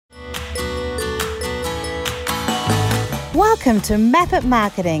Welcome to Map It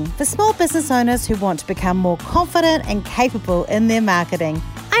Marketing for small business owners who want to become more confident and capable in their marketing.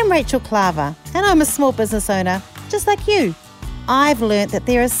 I'm Rachel Klaver and I'm a small business owner just like you. I've learnt that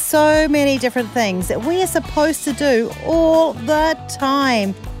there are so many different things that we are supposed to do all the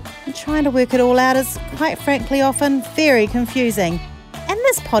time. And trying to work it all out is, quite frankly, often very confusing. In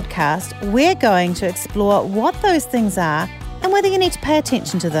this podcast, we're going to explore what those things are and whether you need to pay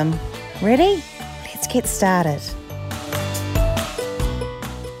attention to them. Ready? Let's get started.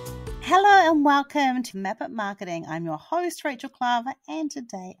 Hello and welcome to Map It Marketing. I'm your host, Rachel Klaver, and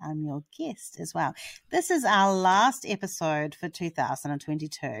today I'm your guest as well. This is our last episode for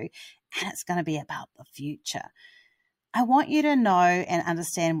 2022, and it's going to be about the future. I want you to know and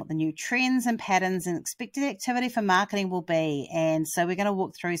understand what the new trends and patterns and expected activity for marketing will be. And so we're going to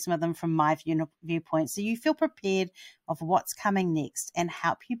walk through some of them from my viewpoint so you feel prepared of what's coming next and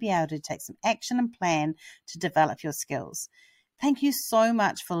help you be able to take some action and plan to develop your skills. Thank you so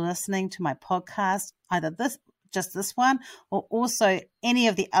much for listening to my podcast, either just this one or also any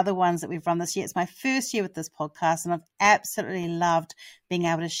of the other ones that we've run this year. It's my first year with this podcast and I've absolutely loved being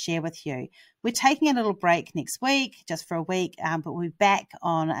able to share with you. We're taking a little break next week, just for a week, but we'll be back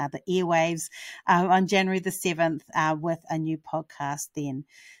on the airwaves on January the 7th with a new podcast then.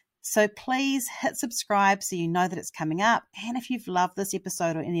 So please hit subscribe so you know that it's coming up. And if you've loved this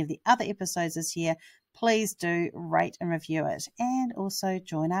episode or any of the other episodes this year, please do rate and review it. And also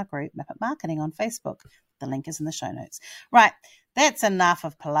join our group, Map It Marketing, on Facebook. The link is in the show notes. Right, that's enough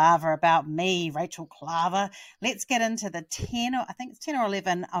of palaver about me, Rachel Klaver. Let's get into the 10 or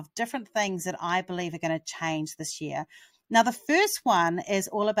 11 of different things that I believe are going to change this year. Now, the first one is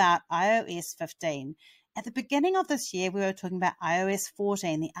all about iOS 15. At the beginning of this year, we were talking about iOS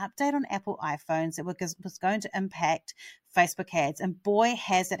 14, the update on Apple iPhones that was going to impact Facebook ads. And boy,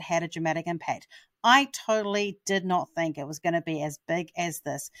 has it had a dramatic impact. I totally did not think it was going to be as big as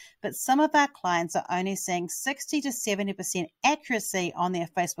this. But some of our clients are only seeing 60 to 70% accuracy on their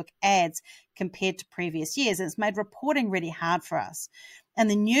Facebook ads compared to previous years. And it's made reporting really hard for us. And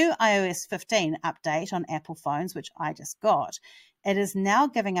the new iOS 15 update on Apple phones, which I just got, it is now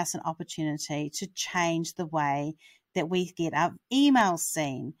giving us an opportunity to change the way that we get our emails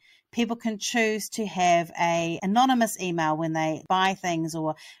seen. People can choose to have an anonymous email when they buy things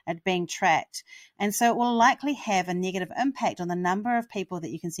or are being tracked. And so it will likely have a negative impact on the number of people that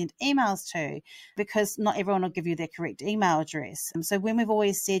you can send emails to because not everyone will give you their correct email address. And so when we've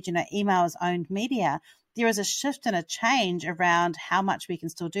always said, email is owned media, there is a shift and a change around how much we can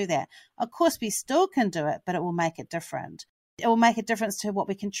still do that. Of course, we still can do it, but it will make it different. It will make a difference to what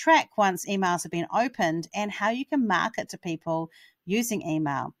we can track once emails have been opened and how you can market to people using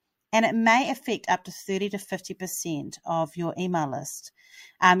email. And it may affect up to 30 to 50% of your email list.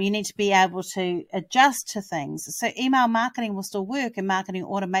 You need to be able to adjust to things. So email marketing will still work and marketing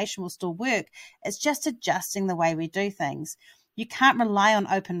automation will still work. It's just adjusting the way we do things. You can't rely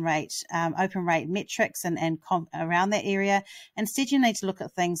on open rate metrics and around that area. Instead, you need to look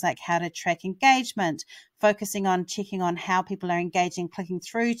at things like how to track engagement, focusing on checking on how people are engaging, clicking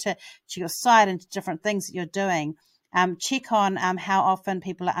through to your site and to different things that you're doing. Check on how often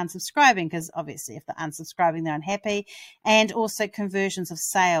people are unsubscribing, because obviously if they're unsubscribing, they're unhappy, and also conversions of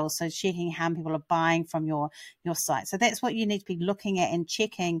sales. So checking how people are buying from your site. So that's what you need to be looking at and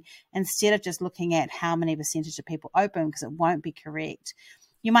checking instead of just looking at how many percentage of people open, because it won't be correct.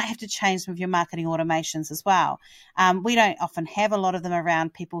 You might have to change some of your marketing automations as well. We don't often have a lot of them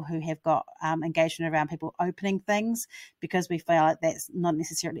around people who have got engagement around people opening things because we feel like that's not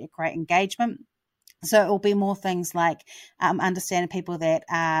necessarily a great engagement. So it will be more things like understanding people that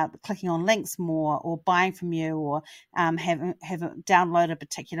are clicking on links more or buying from you or have downloaded a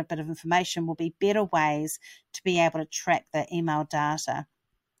particular bit of information will be better ways to be able to track the email data.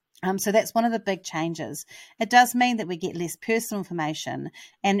 So that's one of the big changes. It does mean that we get less personal information,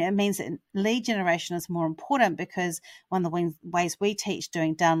 and it means that lead generation is more important because one of the ways we teach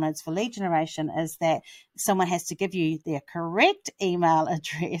doing downloads for lead generation is that someone has to give you their correct email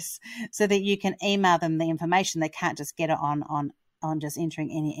address so that you can email them the information. They can't just get it on just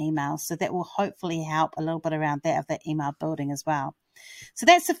entering any email. So that will hopefully help a little bit around that of that email building as well. So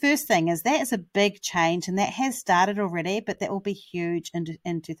that's the first thing, is that is a big change, and that has started already, but that will be huge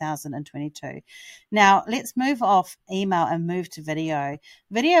in 2022. Now, let's move off email and move to video.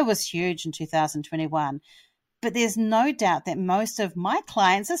 Video was huge in 2021, but there's no doubt that most of my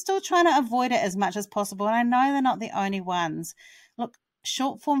clients are still trying to avoid it as much as possible, and I know they're not the only ones. Look,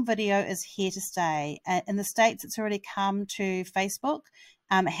 short form video is here to stay. In the States, it's already come to Facebook.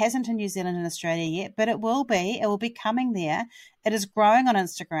 It hasn't in New Zealand and Australia yet, but it will be. It will be coming there. It is growing on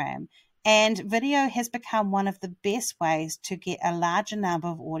Instagram. And video has become one of the best ways to get a larger number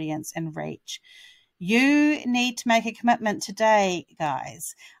of audience and reach. You need to make a commitment today,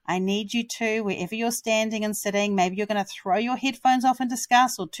 guys. I need you to, wherever you're standing and sitting, maybe you're going to throw your headphones off in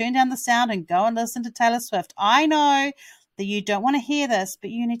disgust or turn down the sound and go and listen to Taylor Swift. I know that you don't want to hear this,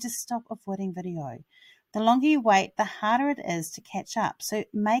 but you need to stop avoiding video. The longer you wait, the harder it is to catch up. So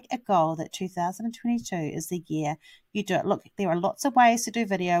make a goal that 2022 is the year you do it. Look, there are lots of ways to do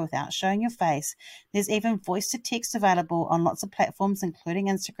video without showing your face. There's even voice to text available on lots of platforms, including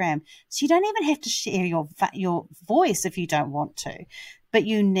Instagram. So you don't even have to share your voice if you don't want to. But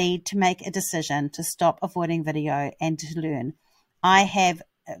you need to make a decision to stop avoiding video and to learn. I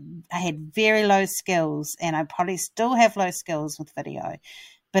had very low skills, and I probably still have low skills with video.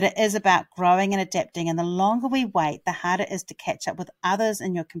 But it is about growing and adapting. And the longer we wait, the harder it is to catch up with others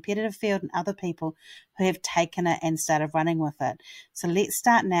in your competitive field and other people who have taken it and started running with it. So let's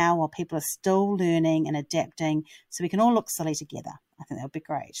start now while people are still learning and adapting so we can all look silly together. I think that would be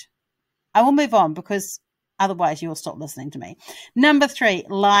great. I will move on because otherwise you will stop listening to me. Number 3,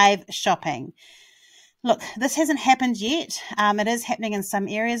 live shopping. Look, this hasn't happened yet. It is happening in some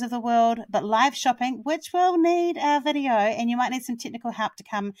areas of the world, but live shopping, which will need a video and you might need some technical help to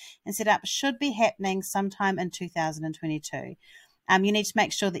come and set up, should be happening sometime in 2022. You need to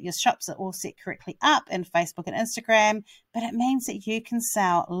make sure that your shops are all set correctly up in Facebook and Instagram, but it means that you can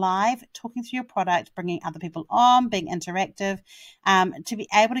sell live, talking through your product, bringing other people on, being interactive, to be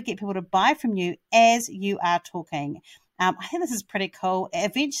able to get people to buy from you as you are talking. I think this is pretty cool.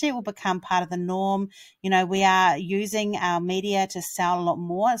 Eventually, it will become part of the norm. You know, we are using our media to sell a lot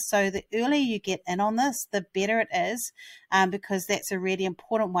more. So the earlier you get in on this, the better it is, because that's a really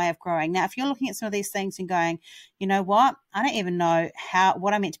important way of growing. Now, if you're looking at some of these things and going, you know what, I don't even know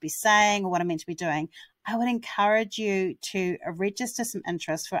what I'm meant to be saying or what I'm meant to be doing, I would encourage you to register some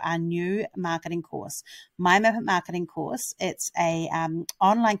interest our marketing course, My Map It Marketing course. It's a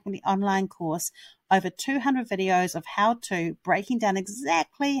online course, over 200 videos of how-to, breaking down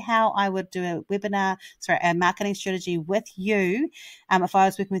exactly how I would do a marketing strategy with you. If I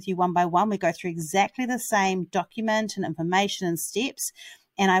was working with you one by one, we go through exactly the same document and information and steps.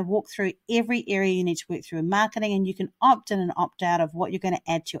 And I walk through every area you need to work through in marketing, and you can opt in and opt out of what you're going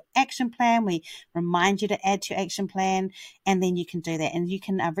to add to your action plan. We remind you to add to your action plan, and then you can do that. And you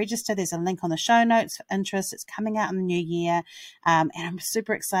can register. There's a link on the show notes for interest. It's coming out in the new year, and I'm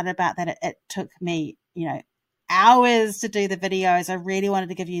super excited about that. It took me, hours to do the videos. I really wanted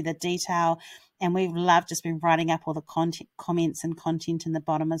to give you the detail. And we've loved just been writing up all the comments and content in the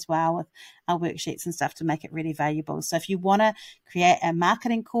bottom as well with our worksheets and stuff to make it really valuable. So if you want to create a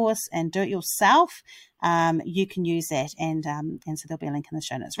marketing course and do it yourself, you can use that. And so there'll be a link in the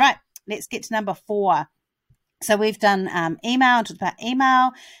show notes. Right, let's get to number 4. So we've done email, talked about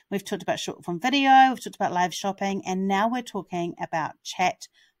email. We've talked about short form video. We've talked about live shopping. And now we're talking about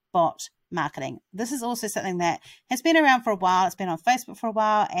chatbot marketing. This is also something that has been around for a while. It's been on Facebook for a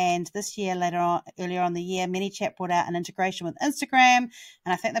while, and this year, earlier on the year, ManyChat brought out an integration with Instagram,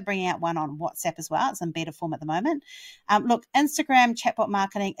 and I think they're bringing out one on WhatsApp as well. It's in beta form at the moment. Look, Instagram chatbot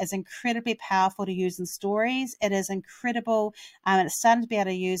marketing is incredibly powerful to use in stories. It is incredible, and it's starting to be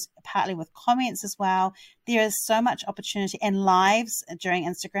able to use partly with comments as well. There is so much opportunity, and lives during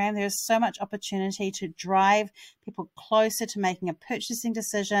Instagram, there is so much opportunity to drive people closer to making a purchasing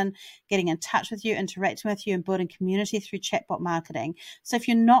decision, getting in touch with you, interacting with you, and building community through chatbot marketing. So if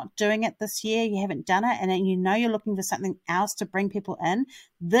you're not doing it this year, you haven't done it, and then you're looking for something else to bring people in,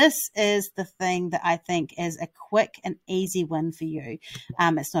 this is the thing that I think is a quick and easy win for you.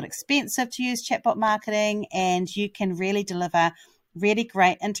 It's not expensive to use chatbot marketing, and you can really deliver really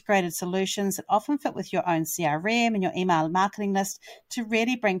great integrated solutions that often fit with your own CRM and your email marketing list to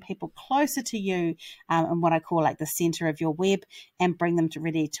really bring people closer to you and what I call like the center of your web, and bring them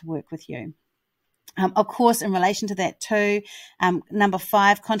ready to work with you. Of course, in relation to that too, number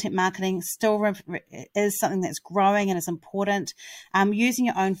 5, content marketing still is something that's growing and is important. Using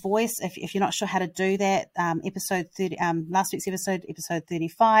your own voice, if you're not sure how to do that, last week's episode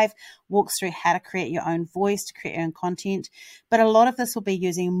 35, walks through how to create your own voice to create your own content. But a lot of this will be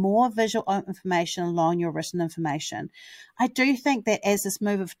using more visual information along your written information. I do think that as this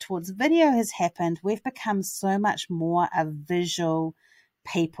move towards video has happened, we've become so much more a visual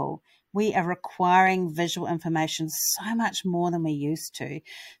people. we are requiring visual information so much more than we used to.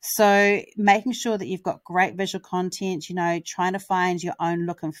 So making sure that you've got great visual content, trying to find your own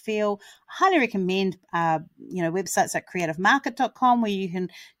look and feel. I highly recommend, websites like creativemarket.com, where you can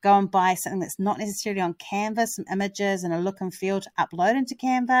go and buy something that's not necessarily on Canva, some images and a look and feel to upload into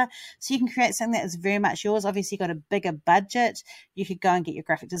Canva. So you can create something that is very much yours. Obviously, you've got a bigger budget. You could go and get your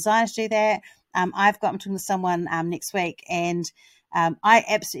graphic designer to do that. I'm talking to someone next week, and I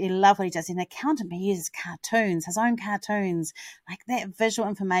absolutely love what he does. He's an accountant, but he uses cartoons, his own cartoons. Like, that visual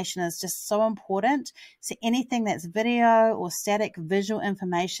information is just so important. So anything that's video or static visual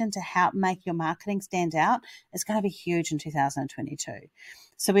information to help make your marketing stand out is going to be huge in 2022.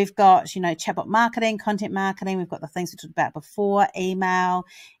 So we've got, chatbot marketing, content marketing. We've got the things we talked about before, email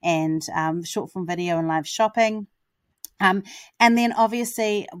and short form video and live shopping. And then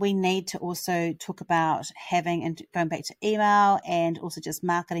obviously we need to also talk about having, and going back to email and also just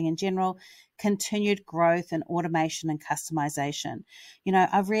marketing in general, continued growth and automation and customization.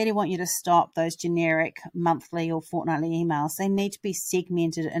 I really want you to stop those generic monthly or fortnightly emails. They need to be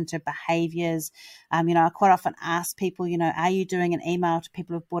segmented into behaviors. I quite often ask people, are you doing an email to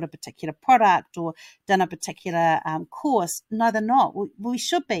people who've bought a particular product or done a particular course? No, they're not. We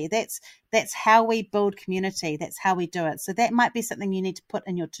should be. That's how we build community. That's how we do it. So that might be something you need to put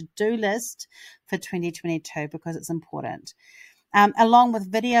in your to-do list for 2022 because it's important. Along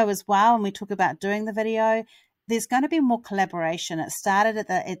with video as well, and we talk about doing the video, there's going to be more collaboration. It started at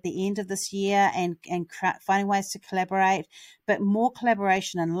the end of this year and finding ways to collaborate, but more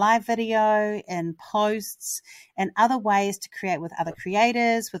collaboration in live video, in posts, and other ways to create with other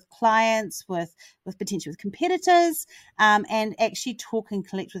creators, with clients, with potentially with competitors, and actually talk and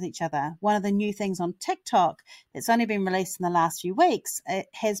connect with each other. One of the new things on TikTok that's only been released in the last few weeks, it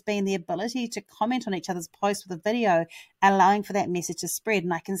has been the ability to comment on each other's posts with a video, allowing for that message to spread.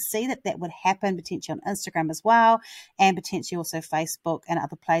 And I can see that would happen potentially on Instagram as well, and potentially also Facebook and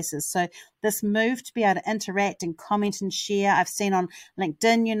other places. So this move to be able to interact and comment and share. I've seen on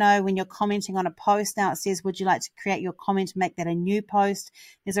LinkedIn, when you're commenting on a post now, it says, would you like to create your comment and make that a new post?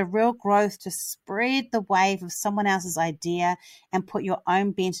 There's a real growth to spread the wave of someone else's idea and put your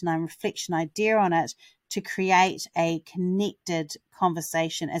own bent and own reflection idea on it to create a connected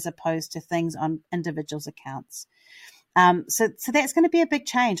conversation as opposed to things on individuals' accounts. So that's going to be a big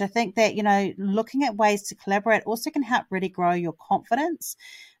change. I think that, looking at ways to collaborate also can help really grow your confidence.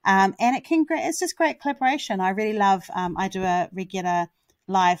 And it's just great collaboration. I really love, I do a regular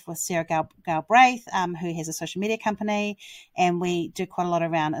live with Sarah Galbraith, who has a social media company, and we do quite a lot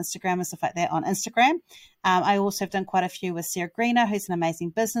around Instagram and stuff like that on Instagram. I also have done quite a few with Sarah Greener, who's an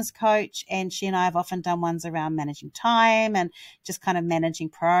amazing business coach, and she and I have often done ones around managing time and just kind of managing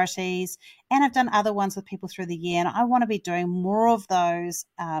priorities. And I've done other ones with people through the year, and I want to be doing more of those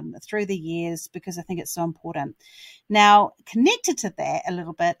through the years because I think it's so important. Now, connected to that a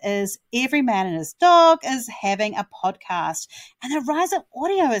little bit is every man and his dog is having a podcast, and the rise of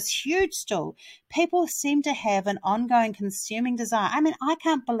audio is huge still. People seem to have an ongoing consuming desire. I mean, I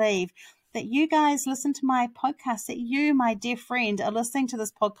can't believe that you guys listen to my podcast, that you, my dear friend, are listening to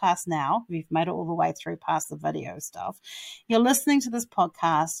this podcast now. You've made it all the way through past the video stuff. You're listening to this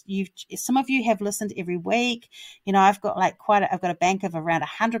podcast. Some of you have listened every week. I've got I've got a bank of around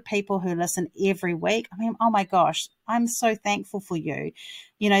 100 people who listen every week. I mean, oh my gosh, I'm so thankful for you.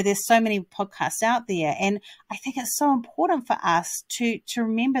 There's so many podcasts out there, and I think it's so important for us to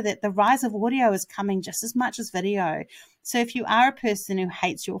remember that the rise of audio is coming just as much as video. So if you are a person who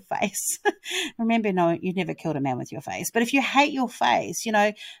hates your face, remember, no, you never killed a man with your face. But if you hate your face,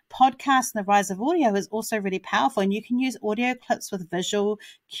 podcasts and the rise of audio is also really powerful. And you can use audio clips with visual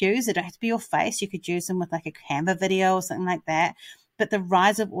cues. It don't have to be your face. You could use them with like a Canva video or something like that. But the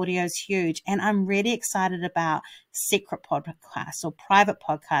rise of audio is huge. And I'm really excited about secret podcasts or private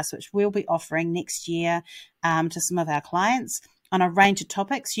podcasts, which we'll be offering next year to some of our clients on a range of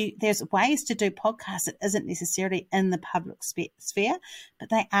topics. There's ways to do podcasts that isn't necessarily in the public sphere, but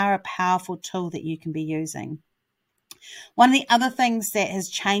they are a powerful tool that you can be using. One of the other things that is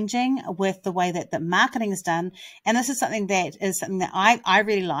changing with the way that marketing is done, and this is something that I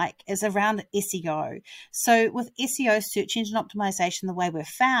really like, is around SEO. So with SEO, search engine optimization, the way we're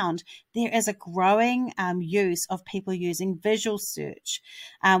found, there is a growing use of people using visual search,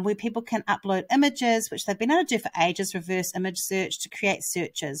 where people can upload images, which they've been able to do for ages, reverse image search, to create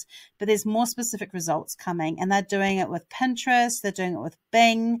searches. But there's more specific results coming, and they're doing it with Pinterest, they're doing it with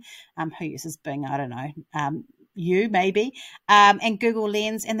Bing. Who uses Bing? I don't know. You maybe, and Google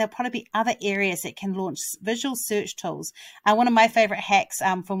Lens, and there'll probably be other areas that can launch visual search tools. One of my favorite hacks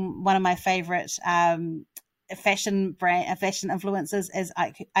from one of my favorite fashion brand, fashion influencers as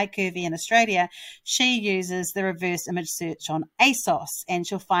iCurvy in Australia, she uses the reverse image search on ASOS, and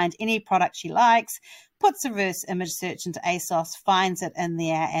she'll find any product she likes, puts a reverse image search into ASOS, finds it in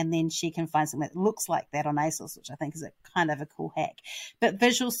there, and then she can find something that looks like that on ASOS, which I think is a kind of a cool hack. But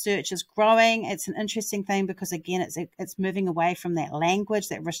visual search is growing. It's an interesting thing because, again, it's moving away from that language,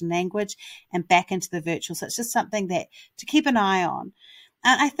 that written language, and back into the virtual. So it's just something that to keep an eye on.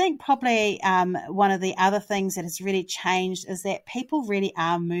 And I think probably one of the other things that has really changed is that people really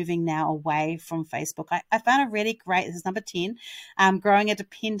are moving now away from Facebook. I found a really great, this is number 10, growing a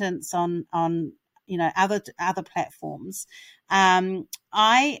dependence on other platforms.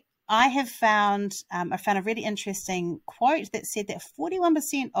 I have found I found a really interesting quote that said that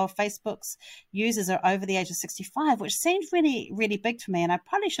 41% of Facebook's users are over the age of 65, which seemed really, really big to me, and I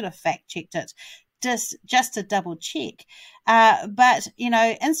probably should have fact checked it just to double check. But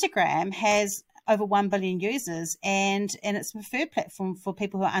Instagram has over 1 billion users, and it's a preferred platform for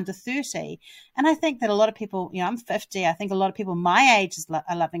people who are under 30. And I think that a lot of people, I'm 50, I think a lot of people my age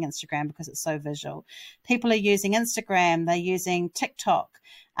are loving Instagram because it's so visual. People are using Instagram, they're using TikTok.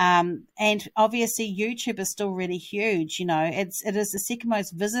 And obviously YouTube is still really huge. It is the second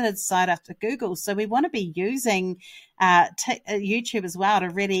most visited site after Google. So we want to be using YouTube as well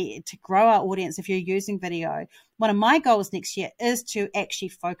to grow our audience. If you're using video, one of my goals next year is to actually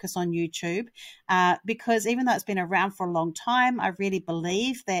focus on YouTube because even though it's been around for a long time, I really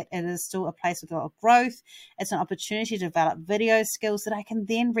believe that it is still a place with a lot of growth. It's an opportunity to develop video skills that I can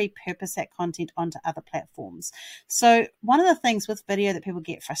then repurpose that content onto other platforms. So one of the things with video that people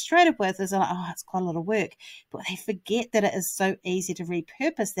get frustrated with is like, oh, it's quite a lot of work, but they forget that it is so easy to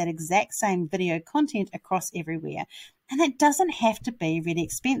repurpose that exact same video content across everywhere. And that doesn't have to be really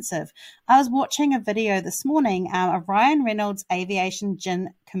expensive. I was watching a video this morning, a Ryan Reynolds aviation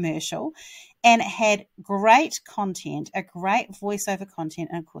gin commercial, and it had great content, a great voiceover content,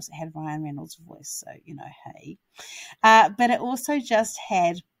 and of course it had Ryan Reynolds' voice, so, hey. But it also just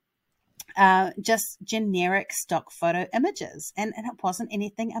had just generic stock photo images, and it wasn't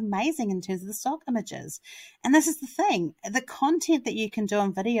anything amazing in terms of the stock images. And this is the thing, the content that you can do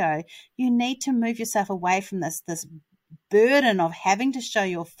on video, you need to move yourself away from this burden of having to show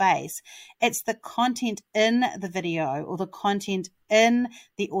your face. It's the content in the video or the content in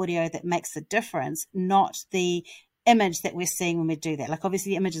the audio that makes the difference, not the image that we're seeing when we do that. Like,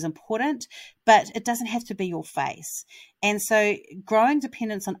 obviously the image is important, but it doesn't have to be your face. And so growing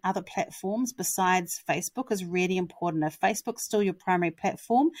dependence on other platforms besides Facebook is really important. If Facebook's still your primary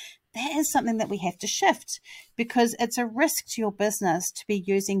platform, that is something that we have to shift, because it's a risk to your business to be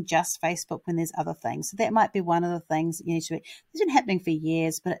using just Facebook when there's other things. So that might be one of the things that you need to be. It's been happening for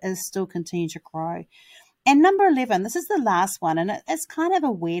years, but it is still continuing to grow. And number 11, this is the last one, and it's kind of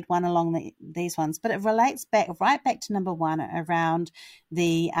a weird one along these ones, but it relates right back to number 1 around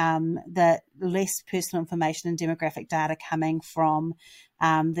the less personal information and demographic data coming from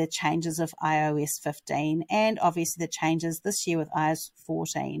the changes of iOS 15 and obviously the changes this year with iOS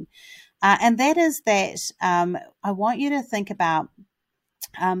 14. And that is that I want you to think about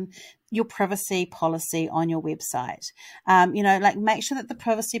your privacy policy on your website. Make sure that the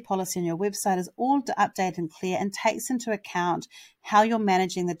privacy policy on your website is all updated and clear and takes into account how you're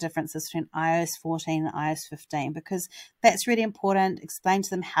managing the differences between iOS 14 and iOS 15, because that's really important. Explain to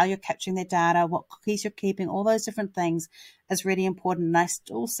them how you're capturing their data, what cookies you're keeping, all those different things is really important. And I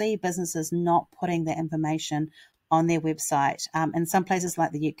still see businesses not putting that information on their website. In some places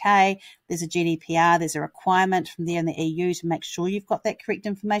like the UK, there's a GDPR, there's a requirement from there in the EU to make sure you've got that correct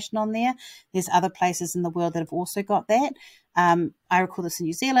information on there. There's other places in the world that have also got that. I recall this in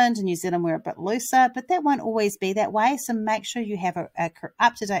New Zealand. In New Zealand, we're a bit looser, but that won't always be that way. So make sure you have a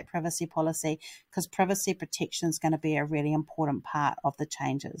up-to-date privacy policy, because privacy protection is going to be a really important part of the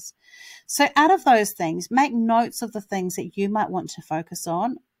changes. So out of those things, make notes of the things that you might want to focus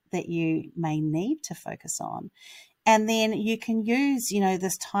on, that you may need to focus on. And then you can use,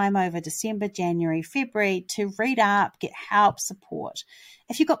 this time over December, January, February to read up, get help, support.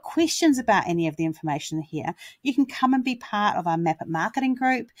 If you've got questions about any of the information here, you can come and be part of our Map It Marketing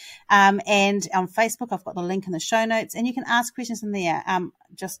group. And on Facebook, I've got the link in the show notes, and you can ask questions in there.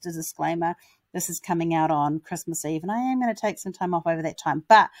 Just a disclaimer, this is coming out on Christmas Eve, and I am going to take some time off over that time,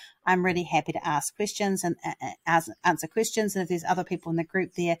 but I'm really happy to ask questions and answer questions. And if there's other people in the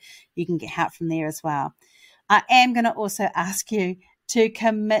group there, you can get help from there as well. I am going to also ask you to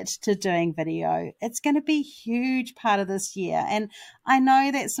commit to doing video. It's going to be a huge part of this year. And I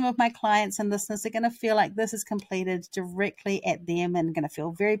know that some of my clients and listeners are going to feel like this is completed directly at them and going to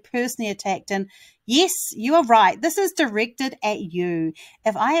feel very personally attacked. And yes, you are right. This is directed at you.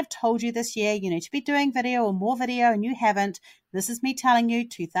 If I have told you this year you need to be doing video or more video and you haven't, this is me telling you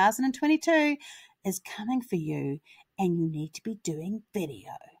 2022 is coming for you and you need to be doing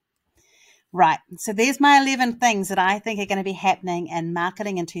video. Right, so there's my 11 things that I think are going to be happening in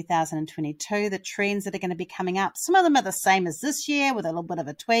marketing in 2022, the trends that are going to be coming up. Some of them are the same as this year with a little bit of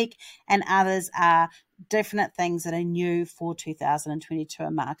a tweak, and others are definite things that are new for 2022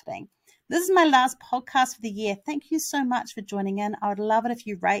 in marketing. This is my last podcast for the year. Thank you so much for joining in. I would love it if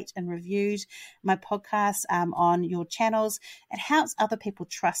you rate and reviewed my podcast on your channels. It helps other people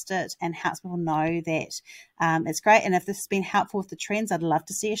trust it and helps people know that it's great. And if this has been helpful with the trends, I'd love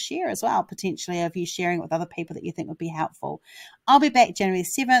to see a share as well, potentially of you sharing it with other people that you think would be helpful. I'll be back January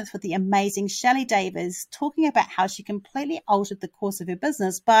 7th with the amazing Shelley Davis talking about how she completely altered the course of her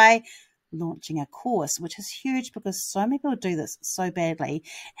business by launching a course, which is huge because so many people do this so badly,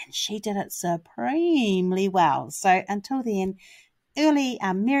 and she did it supremely well. So until then, early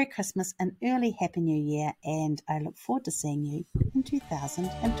Merry Christmas and early Happy New Year, and I look forward to seeing you in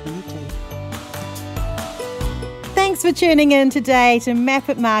 2022. Thanks for tuning in today to Map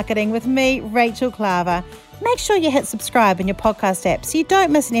It Marketing with me, Rachel Klaver. Make sure you hit subscribe in your podcast app so you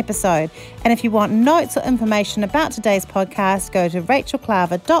don't miss an episode. And if you want notes or information about today's podcast, go to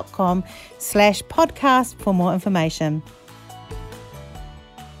rachelklaver.com/podcast for more information.